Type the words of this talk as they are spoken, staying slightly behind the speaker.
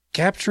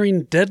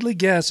capturing deadly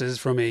gases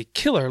from a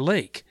killer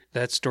lake.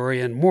 That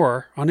story and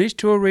more on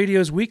H2O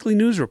Radio's Weekly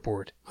News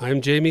Report.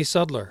 I'm Jamie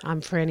Sudler.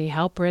 I'm Franny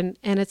Halperin,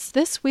 and it's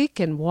This Week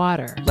in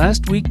Water.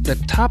 Last week, the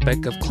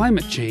topic of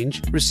climate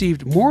change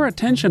received more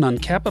attention on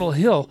Capitol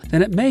Hill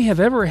than it may have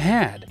ever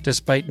had,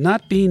 despite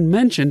not being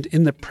mentioned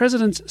in the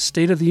President's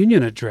State of the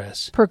Union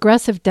address.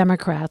 Progressive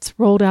Democrats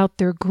rolled out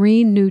their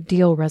Green New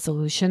Deal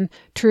resolution,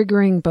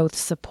 triggering both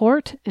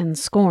support and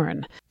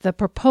scorn. The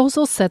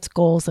proposal sets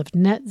goals of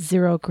net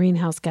zero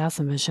greenhouse gas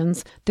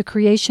emissions, the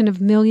creation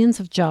of millions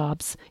of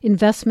jobs,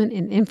 investment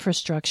in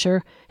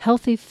infrastructure,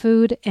 healthy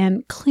food,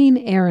 and clean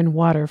air and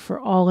water for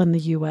all in the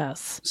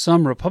U.S.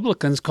 Some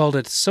Republicans called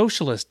it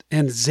socialist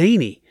and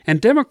zany,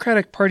 and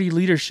Democratic Party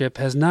leadership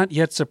has not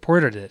yet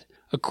supported it.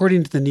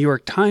 According to the New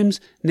York Times,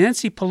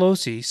 Nancy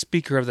Pelosi,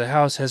 Speaker of the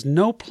House, has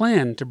no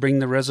plan to bring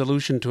the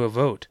resolution to a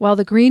vote. While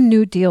the Green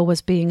New Deal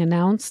was being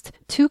announced,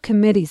 2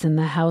 committees in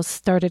the House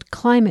started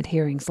climate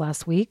hearings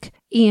last week.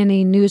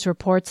 E&E News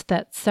reports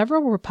that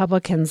several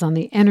Republicans on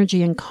the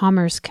Energy and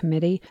Commerce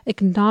Committee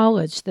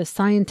acknowledged the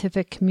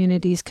scientific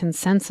community's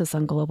consensus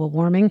on global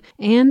warming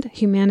and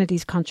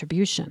humanity's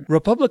contribution.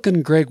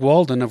 Republican Greg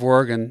Walden of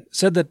Oregon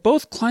said that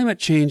both climate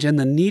change and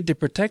the need to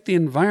protect the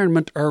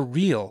environment are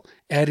real,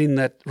 adding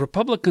that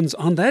Republicans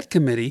on that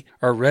committee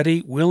are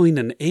ready, willing,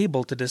 and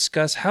able to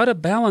discuss how to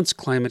balance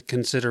climate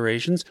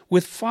considerations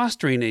with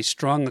fostering a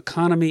strong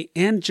economy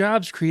and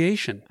jobs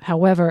creation.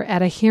 However,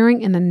 at a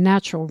hearing in the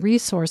Natural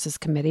Resources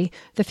Committee,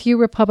 the few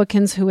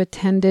Republicans who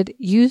attended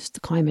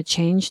used climate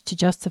change to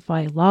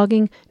justify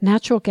logging,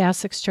 natural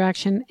gas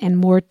extraction, and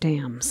more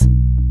dams.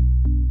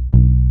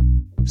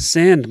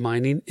 Sand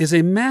mining is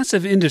a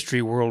massive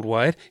industry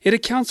worldwide. It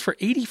accounts for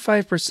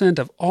 85%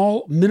 of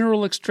all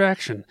mineral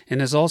extraction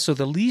and is also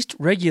the least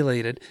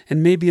regulated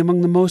and may be among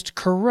the most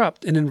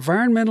corrupt and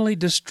environmentally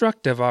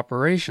destructive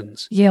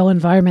operations. Yale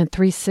Environment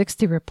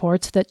 360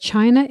 reports that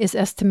China is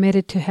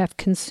estimated to have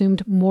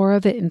consumed more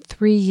of it in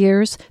 3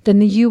 years than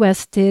the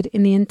U.S. did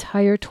in the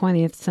entire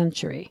 20th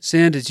century.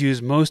 Sand is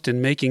used most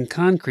in making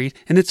concrete,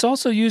 and it's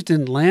also used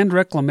in land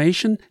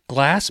reclamation,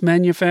 glass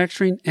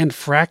manufacturing, and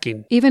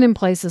fracking. Even in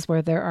places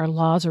where there are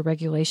laws or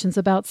regulations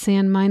about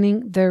sand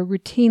mining, they're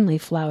routinely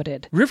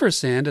flouted. River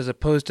sand, as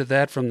opposed to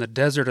that from the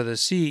desert or the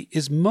sea,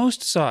 is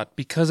most sought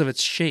because of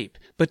its shape.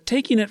 But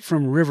taking it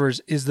from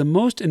rivers is the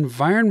most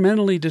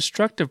environmentally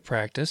destructive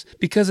practice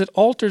because it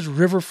alters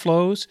river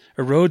flows,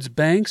 erodes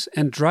banks,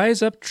 and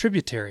dries up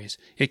tributaries.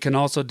 It can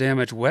also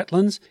damage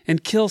wetlands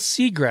and kill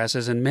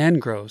seagrasses and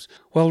mangroves.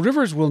 While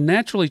rivers will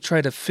naturally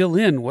try to fill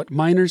in what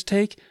miners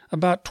take,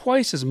 about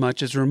twice as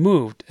much is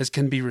removed as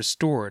can be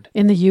restored.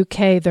 In the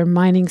UK, they're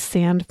mining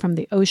sand from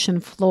the ocean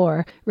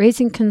floor,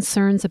 raising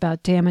concerns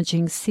about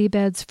damaging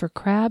seabeds for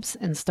crabs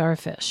and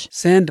starfish.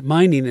 Sand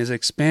mining is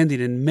expanding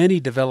in many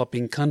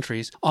developing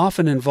countries,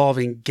 often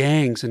involving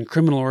gangs and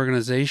criminal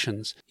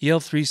organizations. Yale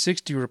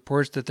 360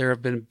 reports that there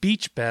have been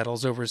beach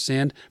battles over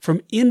sand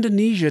from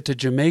Indonesia to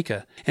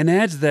Jamaica, and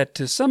adds that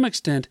to some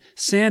extent,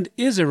 sand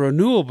is a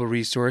renewable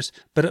resource,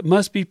 but it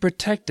must be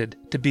protected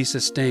to be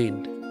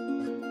sustained.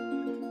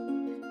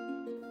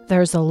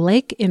 There's a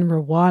lake in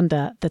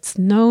Rwanda that's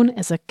known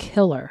as a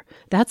killer.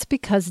 That's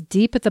because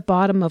deep at the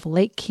bottom of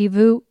Lake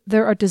Kivu,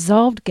 there are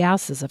dissolved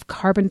gases of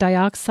carbon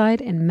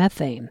dioxide and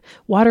methane.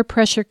 Water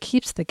pressure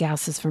keeps the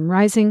gases from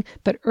rising,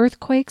 but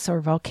earthquakes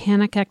or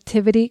volcanic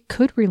activity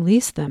could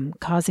release them,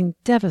 causing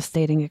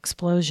devastating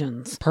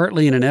explosions.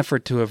 Partly in an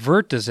effort to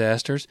avert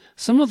disasters,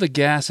 some of the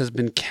gas has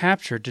been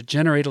captured to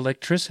generate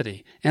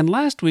electricity. And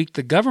last week,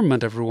 the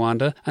government of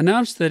Rwanda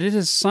announced that it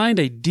has signed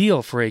a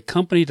deal for a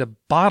company to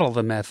bottle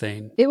the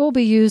methane. It will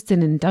be used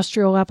in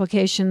industrial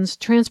applications,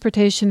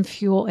 transportation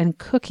fuel, and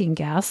cooking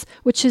gas,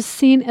 which is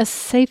seen as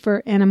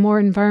safer and a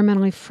more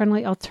environmentally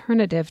friendly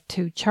alternative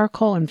to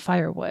charcoal and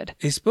firewood.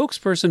 A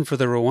spokesperson for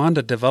the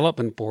Rwanda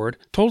Development Board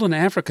told an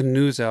African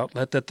news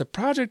outlet that the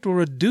project will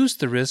reduce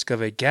the risk of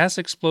a gas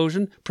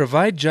explosion,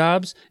 provide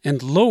jobs,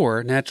 and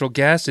lower natural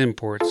gas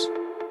imports.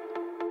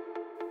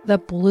 The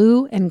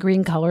blue and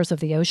green colors of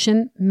the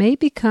ocean may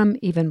become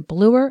even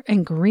bluer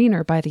and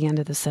greener by the end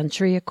of the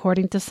century,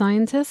 according to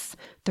scientists.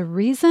 The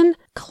reason?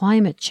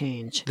 Climate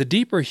change. The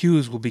deeper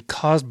hues will be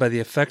caused by the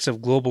effects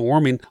of global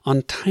warming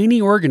on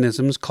tiny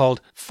organisms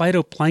called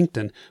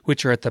phytoplankton,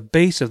 which are at the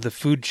base of the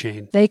food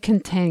chain. They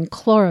contain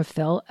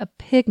chlorophyll, a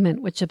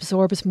pigment which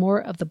absorbs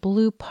more of the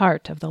blue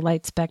part of the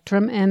light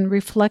spectrum and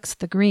reflects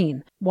the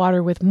green.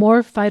 Water with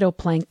more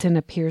phytoplankton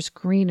appears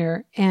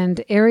greener,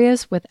 and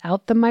areas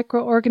without the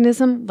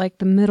microorganism, like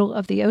the middle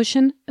of the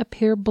ocean,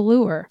 appear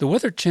bluer. The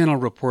Weather Channel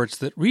reports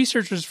that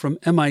researchers from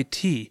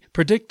MIT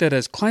predict that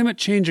as climate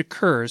change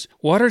occurs,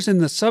 waters in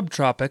the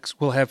subtropics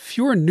will have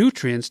fewer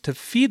nutrients to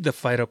feed the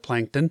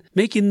phytoplankton,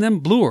 making them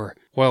bluer,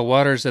 while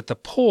waters at the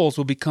poles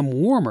will become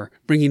warmer,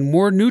 bringing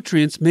more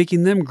nutrients,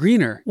 making them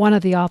greener. One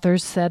of the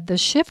authors said the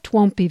shift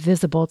won't be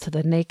visible to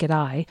the naked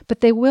eye,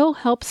 but they will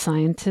help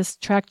scientists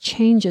track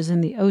changes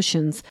in the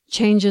oceans,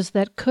 changes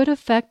that could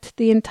affect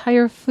the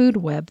entire food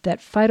web that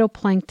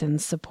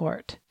phytoplanktons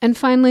support. And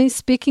finally,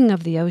 speaking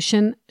of the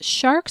ocean,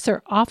 sharks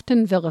are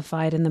often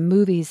vilified in the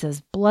movies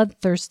as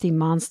bloodthirsty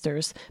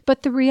monsters,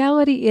 but the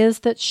reality is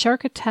that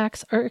shark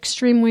attacks are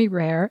extremely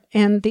rare,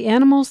 and the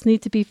animals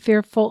need to be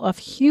fearful of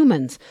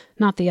humans,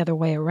 not the other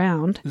way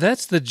around.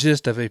 That's the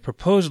gist of a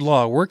proposed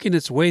law working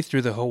its way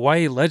through the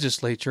Hawaii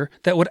legislature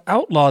that would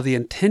outlaw the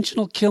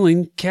intentional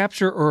killing,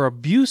 capture, or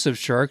abuse of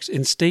sharks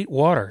in state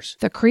waters.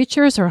 The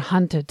creatures are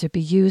hunted to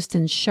be used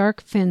in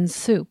shark fin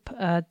soup,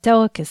 a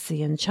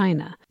delicacy in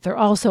China. They're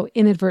also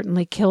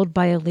inadvertently killed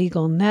by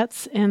illegal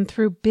nets and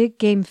through big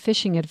game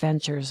fishing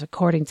adventures,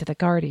 according to The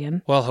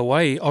Guardian. While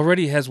Hawaii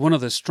already has one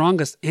of the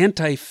strongest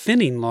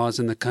anti-finning laws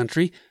in the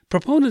country,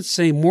 proponents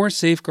say more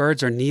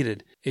safeguards are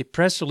needed. A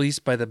press release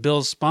by the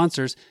bill's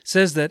sponsors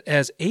says that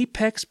as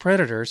apex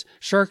predators,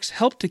 sharks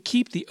help to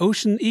keep the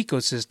ocean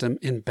ecosystem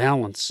in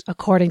balance.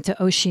 According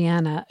to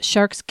Oceana,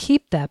 sharks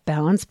keep that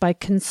balance by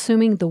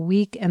consuming the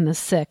weak and the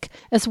sick,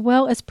 as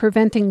well as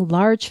preventing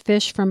large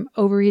fish from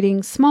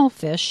overeating small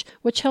fish,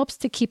 which helps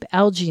to keep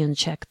algae in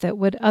check that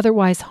would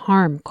otherwise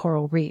harm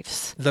coral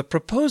reefs. The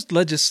proposed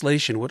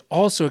legislation would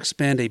also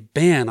expand a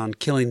ban on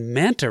killing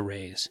manta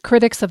rays.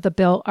 Critics of the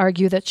bill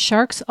argue that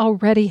sharks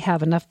already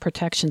have enough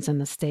protections in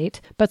the state,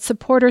 but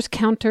supporters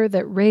counter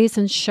that rays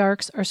and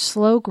sharks are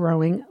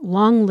slow-growing,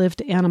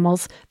 long-lived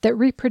animals that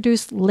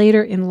reproduce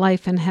later in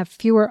life and have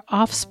fewer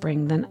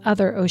offspring than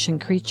other ocean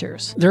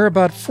creatures. There are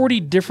about 40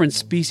 different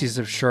species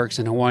of sharks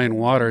in Hawaiian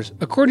waters,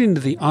 according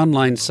to the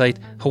online site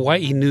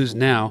Hawaii News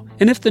Now,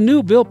 and if the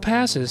new bill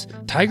passes,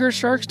 tiger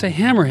sharks to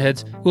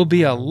hammerheads will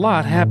be a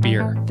lot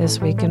happier. This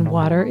Week in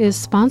Water is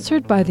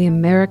sponsored by the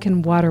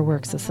American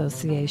Waterworks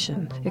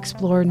Association.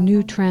 Explore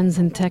new trends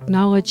in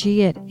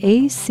technology at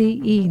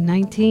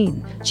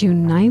ACE19.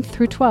 June 9th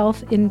through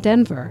 12th in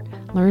Denver.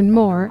 Learn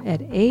more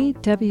at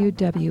awwace.org.